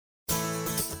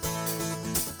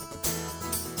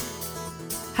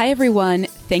Hi, everyone.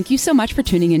 Thank you so much for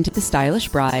tuning into The Stylish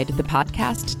Bride, the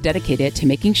podcast dedicated to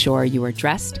making sure you are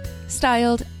dressed,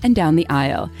 styled, and down the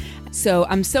aisle. So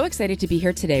I'm so excited to be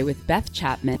here today with Beth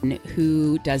Chapman,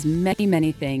 who does many,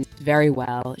 many things very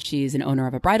well. She's an owner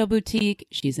of a bridal boutique.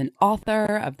 She's an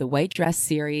author of the White Dress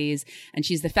series, and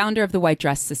she's the founder of the White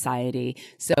Dress Society.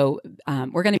 So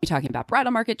we're going to be talking about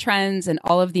bridal market trends and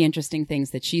all of the interesting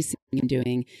things that she's seeing and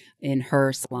doing in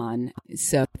her salon.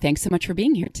 So thanks so much for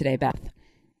being here today, Beth.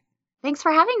 Thanks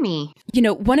for having me. You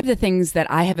know, one of the things that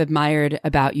I have admired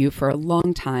about you for a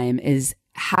long time is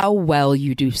how well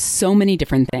you do so many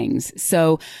different things.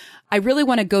 So I really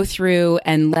want to go through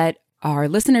and let our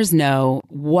listeners know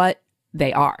what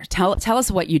they are. Tell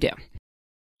us what you do.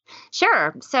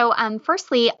 Sure. So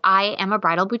firstly, I am a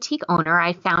bridal boutique owner.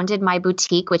 I founded my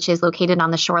boutique, which is located on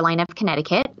the shoreline of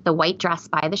Connecticut, the White Dress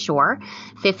by the Shore,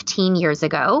 15 years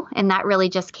ago. And that really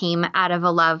just came out of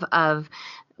a love of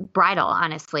bridal,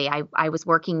 honestly. I was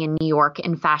working in New York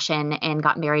in fashion and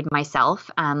got married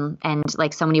myself. And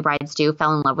like so many brides do,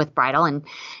 fell in love with bridal and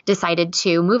decided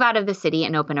to move out of the city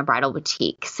and open a bridal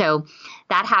boutique. So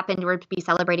that happened. We're to be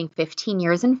celebrating 15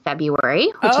 years in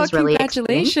February, which is really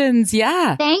congratulations.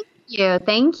 Exciting. Yeah.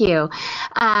 Thank you.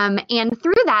 And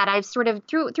through that, I've sort of,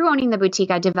 through owning the boutique,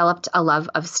 I developed a love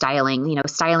of styling. You know,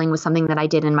 styling was something that I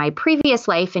did in my previous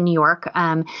life in New York,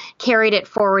 carried it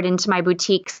forward into my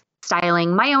boutiques,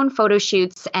 styling my own photo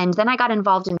shoots. And then I got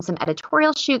involved in some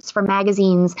editorial shoots for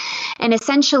magazines and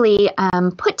essentially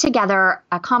put together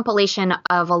a compilation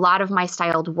of a lot of my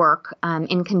styled work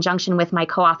in conjunction with my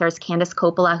co-authors, Candace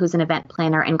Coppola, who's an event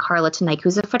planner, and Carla Tanaik,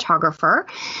 who's a photographer,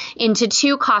 into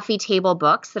 2 coffee table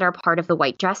books that are part of the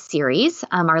White Dress series.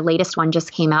 Our latest one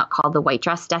just came out called The White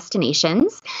Dress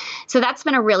Destinations. So that's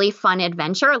been a really fun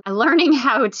adventure, learning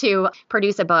how to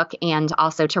produce a book and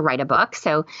also to write a book.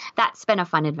 So that's been a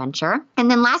fun adventure. And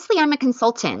then lastly, I'm a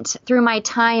consultant. Through my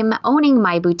time owning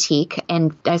my boutique,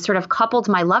 and I sort of coupled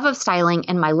my love of styling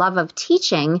and my love of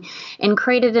teaching and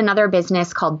created another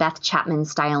business called Beth Chapman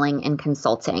Styling and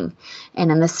Consulting.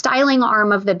 And in the styling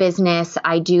arm of the business,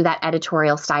 I do that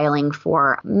editorial styling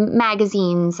for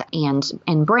magazines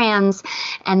and brands.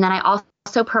 And then I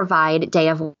also provide day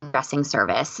of dressing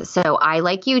service. So I,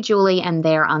 like you, Julie, am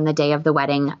there on the day of the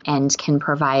wedding and can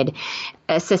provide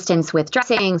assistance with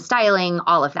dressing, styling,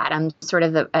 all of that. I'm sort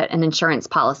of an insurance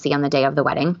policy on the day of the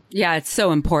wedding. Yeah, it's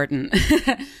so important.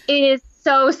 It is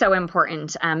so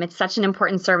important. It's such an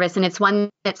important service. And it's one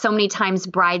that so many times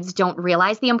brides don't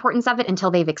realize the importance of it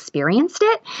until they've experienced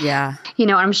it. Yeah. You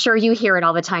know, I'm sure you hear it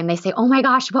all the time. They say, oh my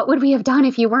gosh, what would we have done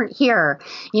if you weren't here?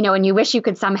 You know, and you wish you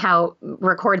could somehow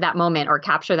record that moment or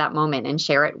capture that moment and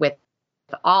share it with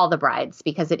all the brides,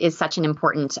 because it is such an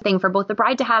important thing for both the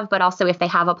bride to have, but also if they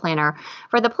have a planner,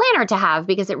 for the planner to have,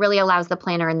 because it really allows the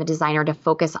planner and the designer to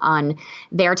focus on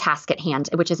their task at hand,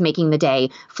 which is making the day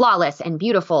flawless and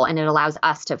beautiful. And it allows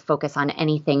us to focus on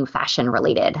anything fashion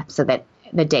related so that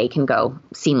the day can go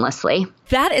seamlessly.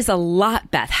 That is a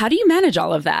lot, Beth. How do you manage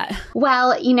all of that?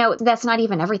 Well, you know, that's not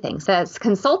even everything. So the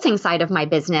consulting side of my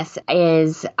business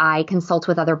is I consult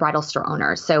with other bridal store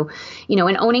owners. So, you know,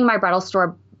 in owning my bridal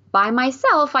store by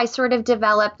myself, I sort of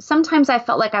developed, sometimes I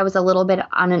felt like I was a little bit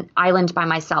on an island by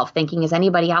myself, thinking, is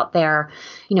anybody out there,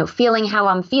 you know, feeling how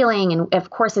I'm feeling? And of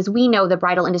course, as we know, the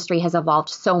bridal industry has evolved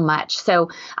so much. So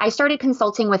I started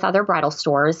consulting with other bridal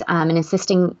stores and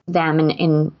assisting them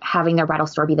in having their bridal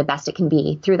store be the best it can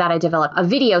be. Through that, I developed a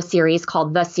video series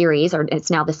called The Series, or it's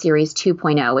now the Series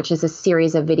 2.0, which is a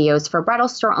series of videos for bridal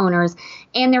store owners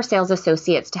and their sales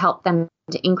associates to help them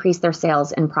to increase their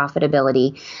sales and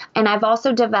profitability. And I've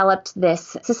also developed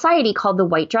this society called the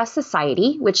White Dress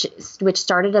Society, which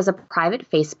started as a private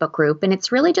Facebook group. And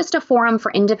it's really just a forum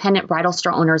for independent bridal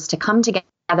store owners to come together.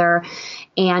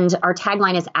 And our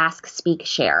tagline is Ask, Speak,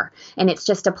 Share. And it's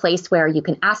just a place where you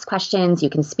can ask questions, you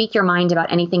can speak your mind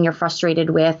about anything you're frustrated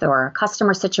with, or a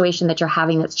customer situation that you're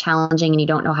having that's challenging and you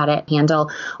don't know how to handle,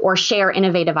 or share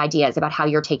innovative ideas about how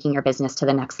you're taking your business to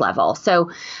the next level.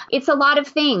 So it's a lot of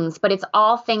things, but it's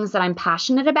all things that I'm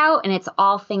passionate about. And it's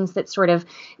all things that sort of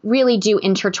really do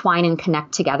intertwine and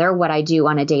connect together what I do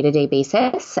on a day-to-day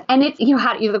basis. And it's, you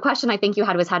know, the question I think you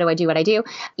had was, how do I do what I do?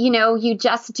 You know, you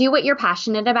just do what you're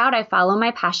passionate about. I follow my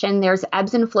passion. There's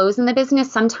ebbs and flows in the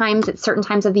business. Sometimes at certain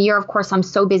times of the year, of course, I'm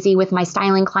so busy with my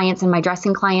styling clients and my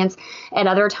dressing clients. At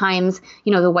other times,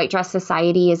 you know, the White Dress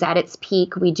Society is at its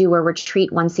peak. We do a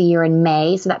retreat once a year in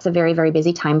May. So that's a very, very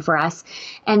busy time for us.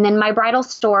 And then my bridal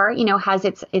store, you know, has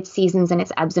its seasons and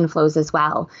its ebbs and flows as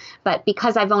well. But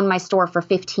because I've owned my store for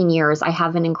 15 years, I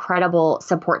have an incredible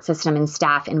support system and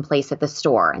staff in place at the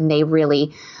store. And they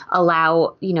really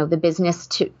allow, you know, the business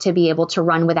to be able to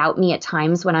run without me at times,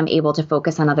 times when I'm able to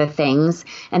focus on other things.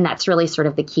 And that's really sort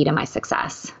of the key to my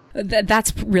success.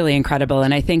 That's really incredible.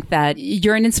 And I think that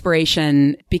you're an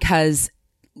inspiration because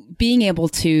being able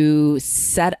to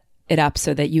set it up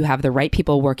so that you have the right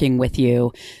people working with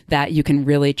you that you can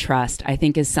really trust, I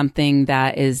think is something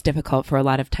that is difficult for a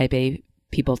lot of type A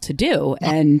people to do.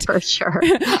 And for sure.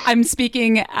 I'm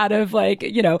speaking out of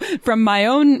from my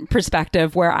own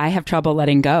perspective where I have trouble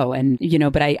letting go. And,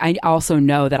 but I also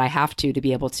know that I have to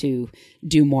be able to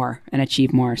do more and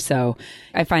achieve more. So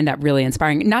I find that really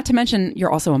inspiring. Not to mention,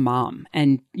 you're also a mom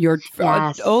and your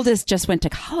oldest just went to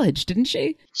college, didn't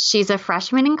she? She's a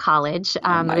freshman in college,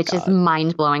 which is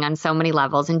mind blowing on so many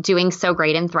levels and doing so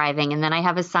great and thriving. And then I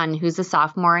have a son who's a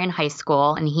sophomore in high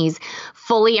school and he's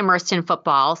fully immersed in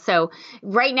football. So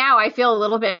right now I feel a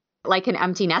little bit like an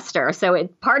empty nester. So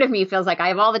part of me feels like I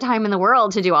have all the time in the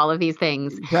world to do all of these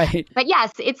things. Right. But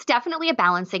yes, it's definitely a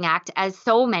balancing act, as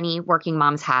so many working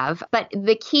moms have. But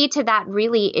the key to that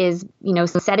really is,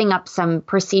 setting up some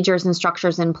procedures and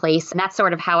structures in place. And that's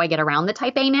sort of how I get around the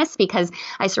type A-ness, because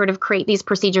I sort of create these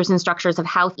procedures and structures of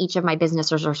how each of my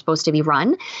businesses are supposed to be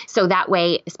run. So that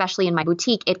way, especially in my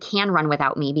boutique, it can run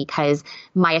without me because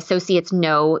my associates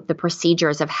know the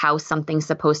procedures of how something's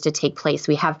supposed to take place.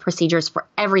 We have procedures for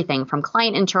everything, from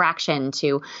client interaction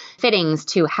to fittings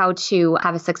to how to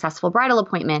have a successful bridal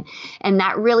appointment. And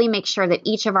that really makes sure that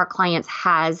each of our clients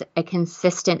has a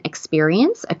consistent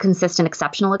experience, a consistent,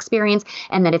 exceptional experience,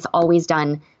 and that it's always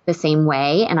done the same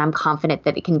way. And I'm confident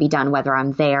that it can be done whether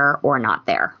I'm there or not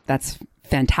there. That's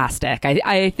fantastic.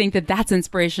 I think that that's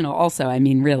inspirational also. I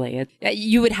mean, really,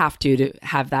 you would have to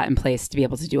have that in place to be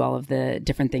able to do all of the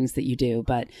different things that you do.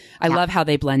 But I love how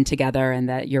they blend together and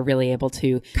that you're really able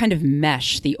to kind of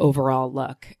mesh the overall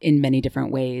look in many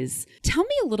different ways. Tell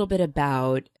me a little bit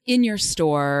about in your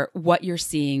store, what you're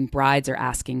seeing brides are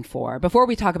asking for. Before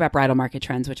we talk about bridal market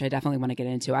trends, which I definitely want to get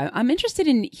into, I'm interested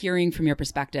in hearing from your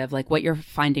perspective, like what you're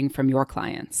finding from your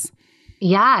clients.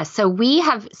 Yeah. So we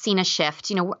have seen a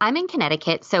shift. I'm in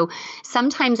Connecticut. So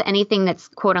sometimes anything that's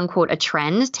quote unquote a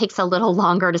trend takes a little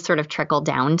longer to sort of trickle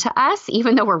down to us.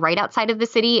 Even though we're right outside of the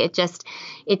city,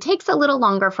 it takes a little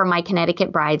longer for my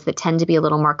Connecticut brides that tend to be a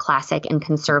little more classic and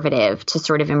conservative to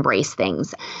sort of embrace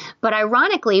things. But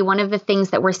ironically, one of the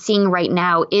things that we're seeing right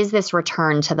now is this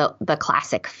return to the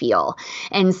classic feel.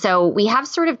 And so we have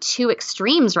sort of two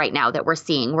extremes right now that we're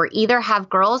seeing. We either have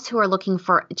girls who are looking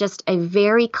for just a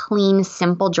very clean,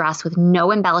 simple dress with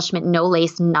no embellishment, no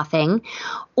lace, nothing,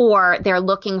 or they're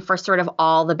looking for sort of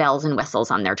all the bells and whistles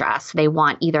on their dress. They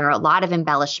want either a lot of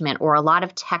embellishment or a lot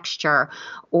of texture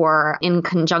or in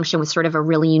conjunction with sort of a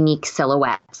really unique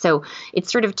silhouette. So it's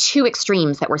sort of two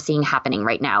extremes that we're seeing happening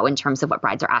right now in terms of what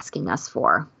brides are asking us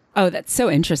for. Oh, that's so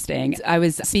interesting. I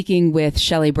was speaking with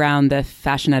Shelley Brown, the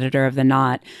fashion editor of The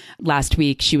Knot, last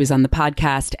week. She was on the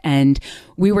podcast and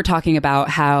we were talking about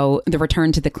how the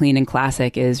return to the clean and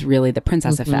classic is really the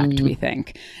princess effect, we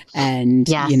think. And,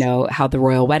 how the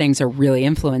royal weddings are really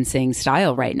influencing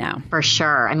style right now. For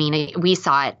sure. I mean, we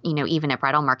saw it, even at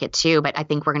Bridal Market too, but I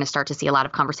think we're going to start to see a lot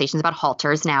of conversations about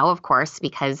halters now, of course,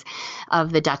 because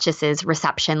of the Duchess's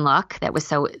reception look that was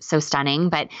so stunning.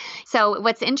 But so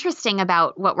what's interesting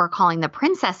about what we're calling the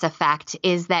princess effect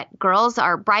is that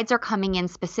brides are coming in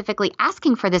specifically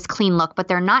asking for this clean look, but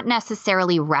they're not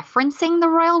necessarily referencing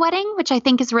the royal wedding, which I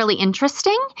think is really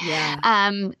interesting.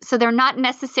 Yeah. So they're not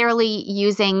necessarily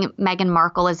using Meghan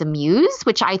Markle as a muse,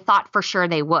 which I thought for sure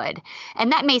they would.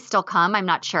 And that may still come, I'm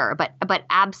not sure, but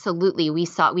absolutely we've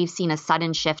seen a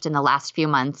sudden shift in the last few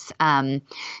months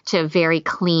to a very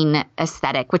clean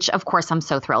aesthetic, which of course I'm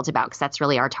so thrilled about because that's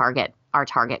really our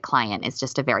target client is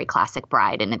just a very classic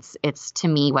bride. And it's to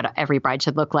me what every bride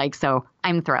should look like. So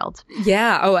I'm thrilled.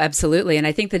 Yeah. Oh, absolutely. And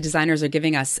I think the designers are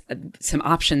giving us some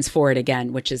options for it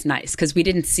again, which is nice because we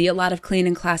didn't see a lot of clean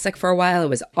and classic for a while. It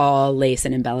was all lace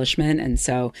and embellishment. And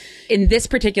so in this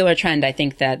particular trend, I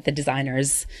think that the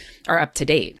designers are up to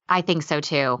date. I think so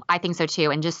too.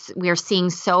 And just we're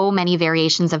seeing so many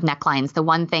variations of necklines. The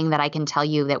one thing that I can tell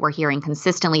you that we're hearing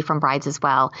consistently from brides as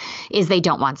well is they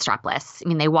don't want strapless. I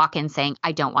mean, they walk in saying,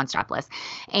 I don't want strapless.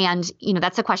 And,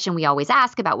 that's a question we always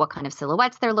ask about what kind of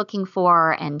silhouettes they're looking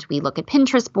for. And we look at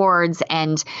Pinterest boards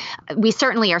and we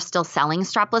certainly are still selling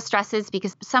strapless dresses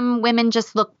because some women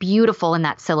just look beautiful in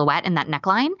that silhouette and that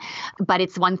neckline. But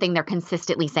it's one thing they're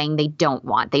consistently saying they don't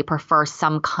want. They prefer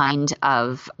some kind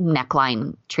of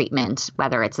neckline treatment,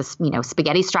 whether it's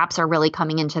spaghetti straps are really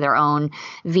coming into their own.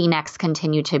 V-necks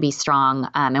continue to be strong.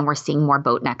 And we're seeing more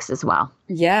boat necks as well.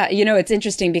 Yeah. It's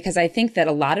interesting because I think that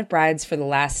a lot of brides for the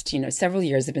last, several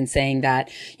years have been saying that,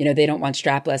 they don't want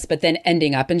strapless, but then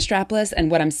ending up in strapless.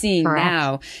 And what I'm seeing Correct.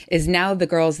 now is now the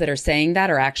girls that are saying that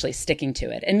are actually sticking to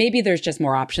it. And maybe there's just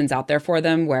more options out there for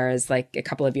them, whereas like a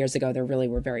couple of years ago, there really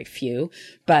were very few.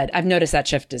 But I've noticed that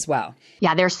shift as well.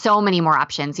 Yeah, there's so many more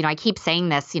options. I keep saying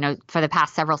this, for the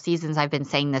past several seasons, I've been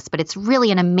saying this, but it's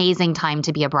really an amazing time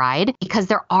to be a bride because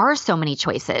there are so many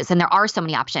choices and there are so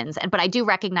many options. But I do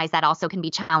recognize that also can be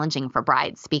challenging for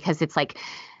brides because it's like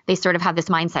they sort of have this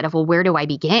mindset of, well, where do I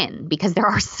begin? Because there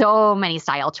are so many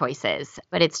style choices,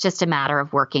 but it's just a matter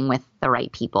of working with the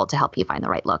right people to help you find the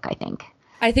right look, I think.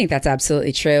 I think that's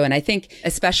absolutely true. And I think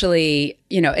especially,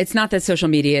 it's not that social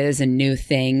media is a new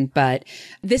thing, but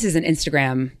this is an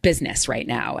Instagram business right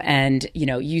now. And,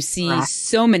 you see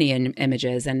so many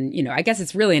images and, I guess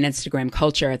it's really an Instagram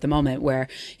culture at the moment where,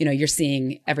 you're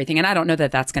seeing everything. And I don't know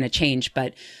that that's going to change,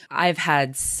 but I've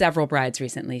had several brides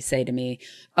recently say to me,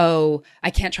 oh, I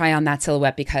can't try on that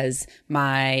silhouette because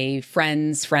my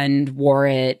friend's friend wore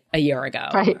it a year ago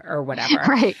or whatever.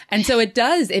 Right. And so it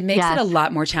makes it a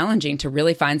lot more challenging to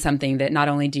really find something that not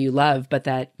only do you love, but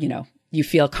that, you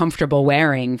feel comfortable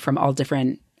wearing from all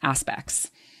different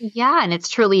aspects. Yeah, and it's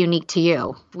truly unique to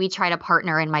you. We try to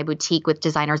partner in my boutique with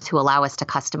designers who allow us to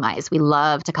customize. We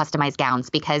love to customize gowns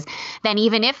because then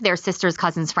even if their sister's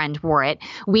cousin's friend wore it,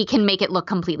 we can make it look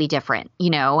completely different,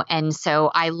 And so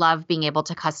I love being able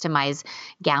to customize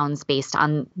gowns based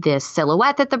on the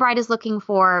silhouette that the bride is looking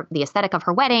for, the aesthetic of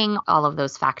her wedding, all of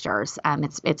those factors.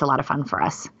 It's a lot of fun for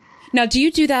us. Now, do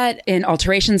you do that in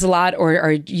alterations a lot, or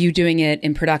are you doing it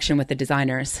in production with the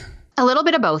designers? A little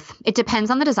bit of both. It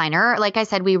depends on the designer. Like I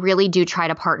said, we really do try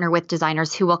to partner with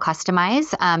designers who will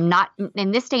customize. Not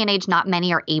in this day and age, not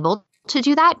many are able to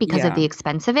do that because of the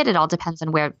expense of it. It all depends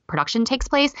on where production takes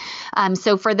place.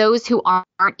 So for those who aren't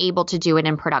able to do it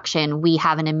in production, we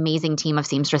have an amazing team of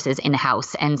seamstresses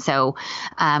in-house. And so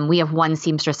we have one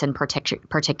seamstress in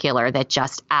particular that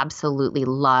just absolutely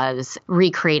loves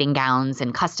recreating gowns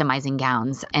and customizing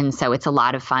gowns. And so it's a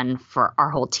lot of fun for our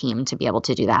whole team to be able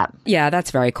to do that. Yeah, that's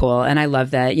very cool. And I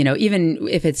love that, even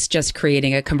if it's just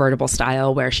creating a convertible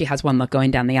style where she has one look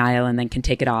going down the aisle and then can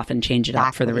take it off and change it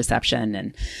up for the reception.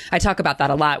 And I talk about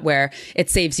that a lot where it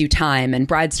saves you time, and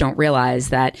brides don't realize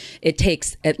that it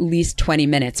takes at least 20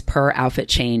 minutes per outfit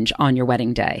change on your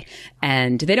wedding day,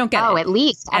 and they don't get it. At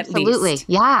least. Absolutely.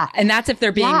 Yeah. And that's if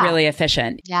they're being really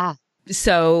efficient. Yeah.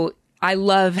 So I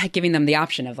love giving them the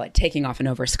option of like taking off an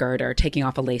overskirt or taking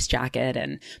off a lace jacket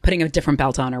and putting a different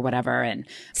belt on or whatever, and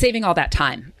saving all that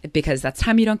time because that's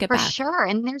time you don't get back. For sure.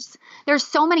 And there's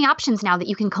so many options now that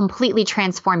you can completely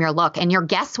transform your look, and your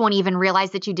guests won't even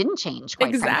realize that you didn't change,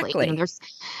 quite frankly.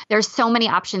 There's so many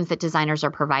options that designers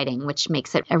are providing, which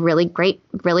makes it a really great,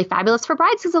 really fabulous for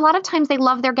brides, because a lot of times they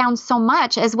love their gowns so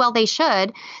much, as well they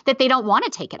should, that they don't want to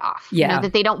take it off. Yeah.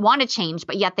 That they don't want to change,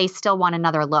 but yet they still want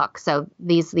another look. So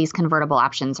these convertible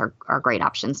options are great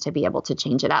options to be able to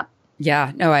change it up.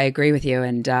 Yeah, no, I agree with you.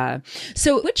 And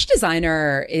so which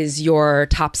designer is your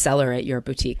top seller at your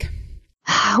boutique?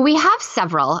 We have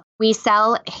several. We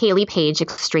sell Hayley Page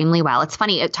extremely well. It's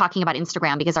funny talking about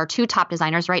Instagram because our two top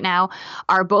designers right now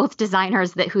are both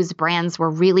designers whose brands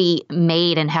were really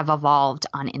made and have evolved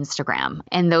on Instagram.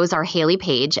 And those are Hayley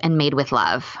Page and Made with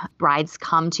Love. Brides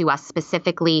come to us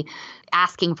specifically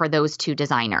asking for those two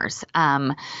designers.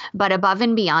 But above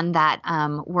and beyond that,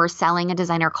 we're selling a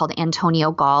designer called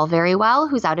Antonio Gall very well,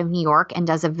 who's out of New York and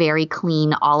does a very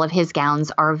clean, all of his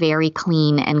gowns are very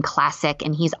clean and classic.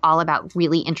 And he's all about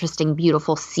really interesting,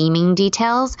 beautiful seaming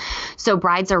details. So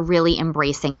brides are really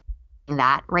embracing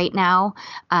that right now.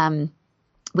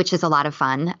 Which is a lot of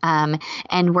fun.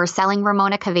 And we're selling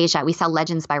Ramona Caveja. We sell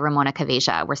Legends by Ramona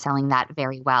Caveja. We're selling that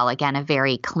very well. Again, a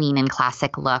very clean and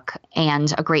classic look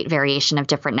and a great variation of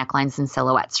different necklines and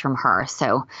silhouettes from her.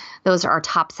 So those are our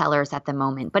top sellers at the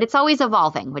moment. But it's always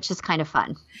evolving, which is kind of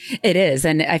fun. It is.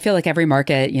 And I feel like every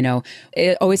market,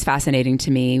 it's always fascinating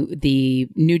to me, the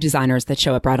new designers that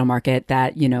show at Bridal Market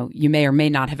that, you may or may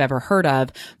not have ever heard of,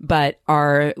 but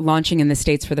are launching in the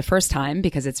States for the first time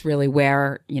because it's really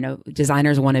where,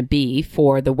 designers want to be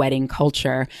for the wedding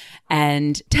culture.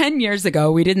 And 10 years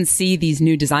ago, we didn't see these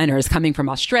new designers coming from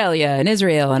Australia and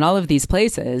Israel and all of these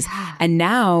places. And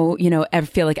now, I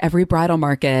feel like every bridal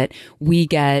market, we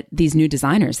get these new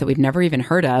designers that we've never even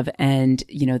heard of. And,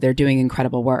 they're doing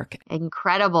incredible work.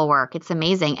 Incredible work. It's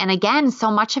amazing. And again, so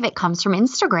much of it comes from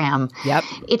Instagram. Yep.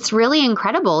 It's really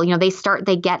incredible.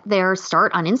 They get their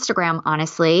start on Instagram,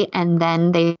 honestly, and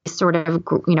then they sort of,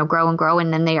 grow and grow,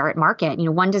 and then they are at market.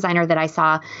 One designer that I saw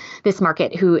saw this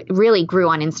market, who really grew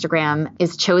on Instagram,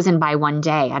 is Chosen by One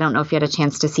Day. I don't know if you had a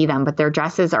chance to see them, but their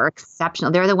dresses are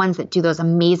exceptional. They're the ones that do those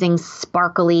amazing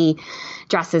sparkly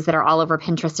dresses that are all over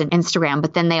Pinterest and Instagram.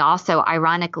 But then they also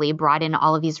ironically brought in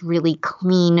all of these really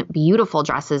clean, beautiful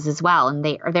dresses as well. And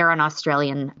they're an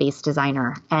Australian-based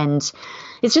designer. And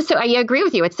it's just so, I agree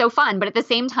with you. It's so fun. But at the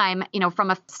same time, from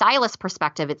a stylist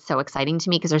perspective, it's so exciting to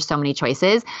me because there's so many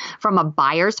choices. From a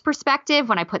buyer's perspective,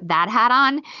 when I put that hat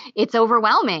on, it's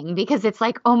overwhelming because it's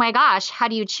like, oh my gosh, how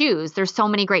do you choose? There's so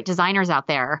many great designers out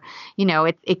there.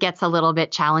 It gets a little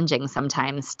bit challenging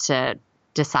sometimes to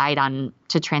decide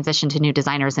to transition to new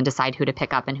designers and decide who to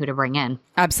pick up and who to bring in.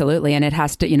 Absolutely. And it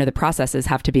has to, the processes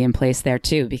have to be in place there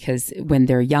too, because when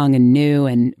they're young and new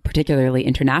and particularly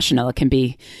international, it can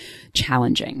be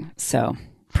challenging. So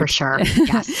for sure.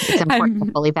 Yes. It's important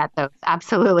to fully vet those.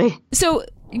 Absolutely. So,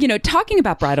 talking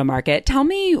about bridal market, tell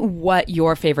me what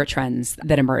your favorite trends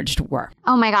that emerged were.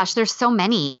 Oh my gosh, there's so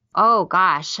many. Oh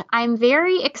gosh, I'm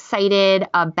very excited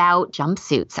about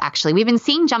jumpsuits, actually. We've been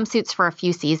seeing jumpsuits for a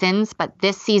few seasons, but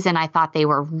this season I thought they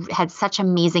had such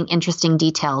amazing, interesting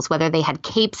details, whether they had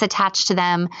capes attached to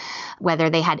them, whether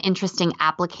they had interesting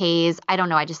appliques. I don't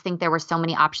know. I just think there were so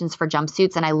many options for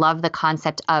jumpsuits, and I love the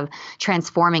concept of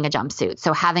transforming a jumpsuit.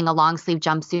 So having a long sleeve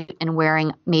jumpsuit and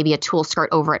wearing maybe a tulle skirt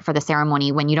over it for the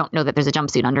ceremony when you don't know that there's a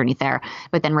jumpsuit underneath there,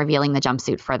 but then revealing the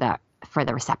jumpsuit for the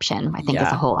reception, I think is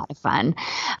a whole lot of fun.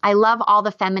 I love all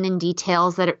the feminine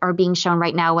details that are being shown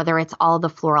right now, whether it's all the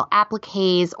floral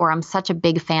appliques or I'm such a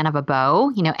big fan of a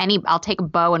bow. I'll take a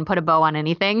bow and put a bow on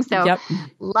anything. So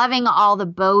loving all the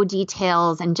bow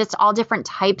details and just all different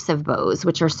types of bows,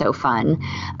 which are so fun.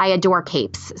 I adore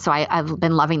capes. So I've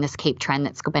been loving this cape trend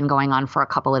that's been going on for a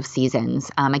couple of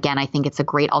seasons. Again, I think it's a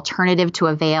great alternative to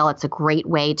a veil. It's a great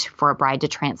way for a bride to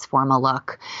transform a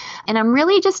look. And I'm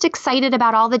really just excited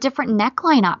about all the different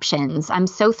neckline options. I'm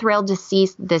so thrilled to see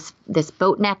this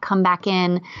boat neck come back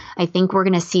in. I think we're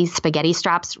going to see spaghetti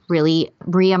straps really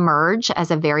reemerge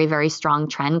as a very, very strong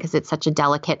trend because it's such a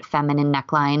delicate feminine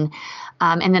neckline.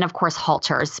 And then, of course,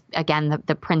 halters. Again,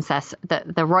 the princess,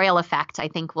 the royal effect. I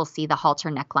think we'll see the halter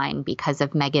neckline because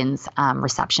of Meghan's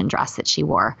reception dress that she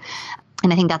wore.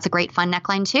 And I think that's a great fun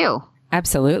neckline, too.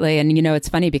 Absolutely. And, it's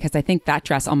funny because I think that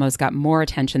dress almost got more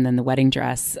attention than the wedding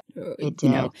dress. It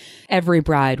did. Every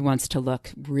bride wants to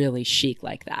look really chic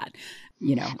like that,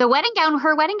 The wedding gown,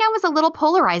 her wedding gown was a little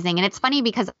polarizing. And it's funny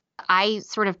because I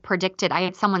sort of predicted, I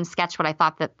had someone sketch what I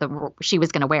thought that she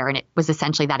was going to wear. And it was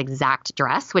essentially that exact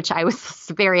dress, which I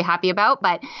was very happy about.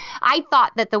 But I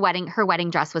thought that her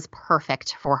wedding dress was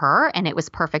perfect for her and it was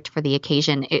perfect for the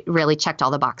occasion. It really checked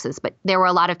all the boxes. But there were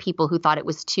a lot of people who thought it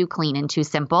was too clean and too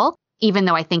simple, even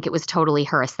though I think it was totally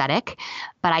her aesthetic.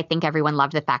 But I think everyone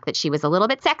loved the fact that she was a little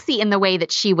bit sexy in the way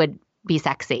that she would be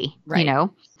sexy,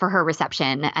 for her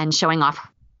reception and showing off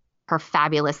her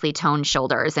fabulously toned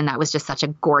shoulders. And that was just such a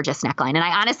gorgeous neckline. And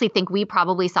I honestly think we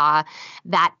probably saw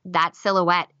that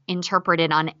silhouette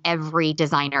interpreted on every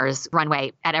designer's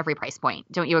runway at every price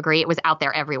point. Don't you agree? It was out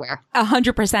there everywhere.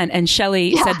 100%. And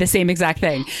Shelley said the same exact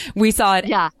thing. We saw it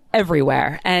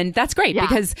everywhere. And that's great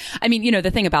because,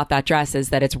 the thing about that dress is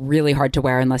that it's really hard to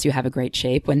wear unless you have a great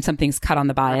shape. When something's cut on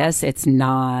the bias, it's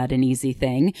not an easy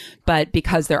thing. But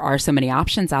because there are so many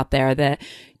options out there that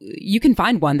you can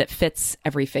find one that fits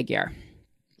every figure.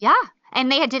 Yeah. And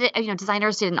they did it,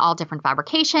 designers did in all different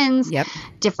fabrications,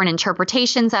 different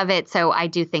interpretations of it. So I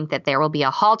do think that there will be a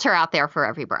halter out there for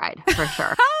every bride, for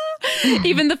sure.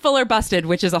 Even the full or busted,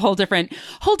 which is a whole different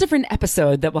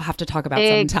episode that we'll have to talk about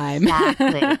sometime.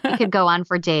 Exactly. It could go on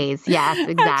for days. Yes,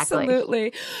 exactly.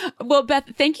 Absolutely. Well, Beth,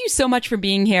 thank you so much for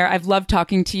being here. I've loved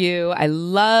talking to you. I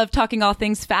love talking all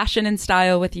things fashion and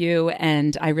style with you,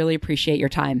 and I really appreciate your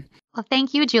time. Well,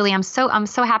 thank you, Julie. I'm so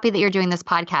happy that you're doing this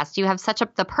podcast. You have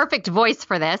the perfect voice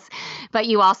for this, but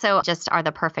you also just are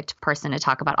the perfect person to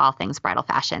talk about all things bridal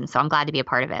fashion. So I'm glad to be a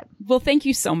part of it. Well, thank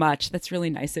you so much. That's really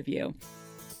nice of you.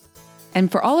 And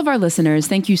for all of our listeners,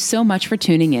 thank you so much for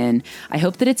tuning in. I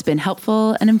hope that it's been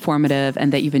helpful and informative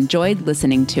and that you've enjoyed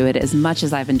listening to it as much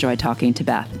as I've enjoyed talking to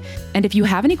Beth. And if you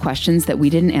have any questions that we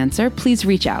didn't answer, please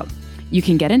reach out. You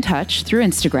can get in touch through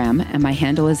Instagram, and my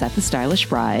handle is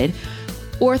 @TheStylishBride,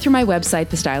 or through my website,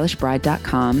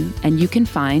 thestylishbride.com. And you can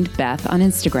find Beth on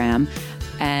Instagram.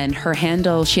 And her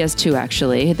handle, she has two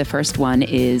actually. The first one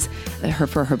is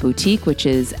for her boutique, which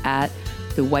is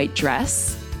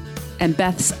 @TheWhiteDress. And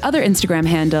Beth's other Instagram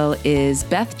handle is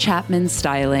Beth Chapman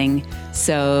Styling.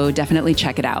 So definitely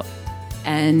check it out.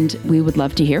 And we would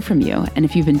love to hear from you. And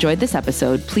if you've enjoyed this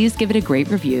episode, please give it a great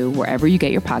review wherever you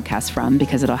get your podcasts from,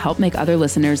 because it'll help make other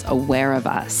listeners aware of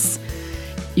us.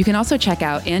 You can also check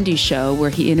out Andy's show where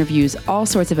he interviews all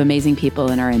sorts of amazing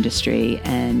people in our industry,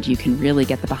 and you can really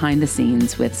get the behind the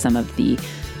scenes with some of the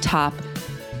top,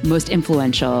 most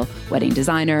influential wedding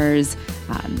designers,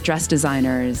 dress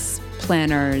designers,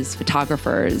 planners,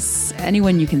 photographers,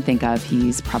 anyone you can think of,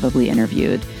 he's probably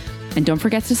interviewed. And don't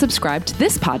forget to subscribe to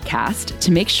this podcast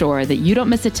to make sure that you don't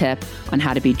miss a tip on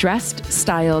how to be dressed,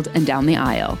 styled, and down the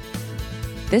aisle.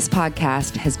 This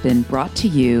podcast has been brought to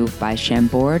you by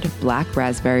Chambord Black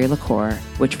Raspberry Liqueur,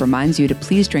 which reminds you to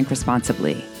please drink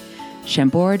responsibly.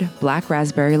 Chambord Black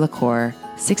Raspberry Liqueur,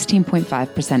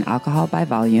 16.5% alcohol by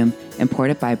volume,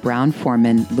 imported by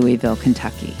Brown-Forman, Louisville,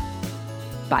 Kentucky.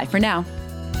 Bye for now.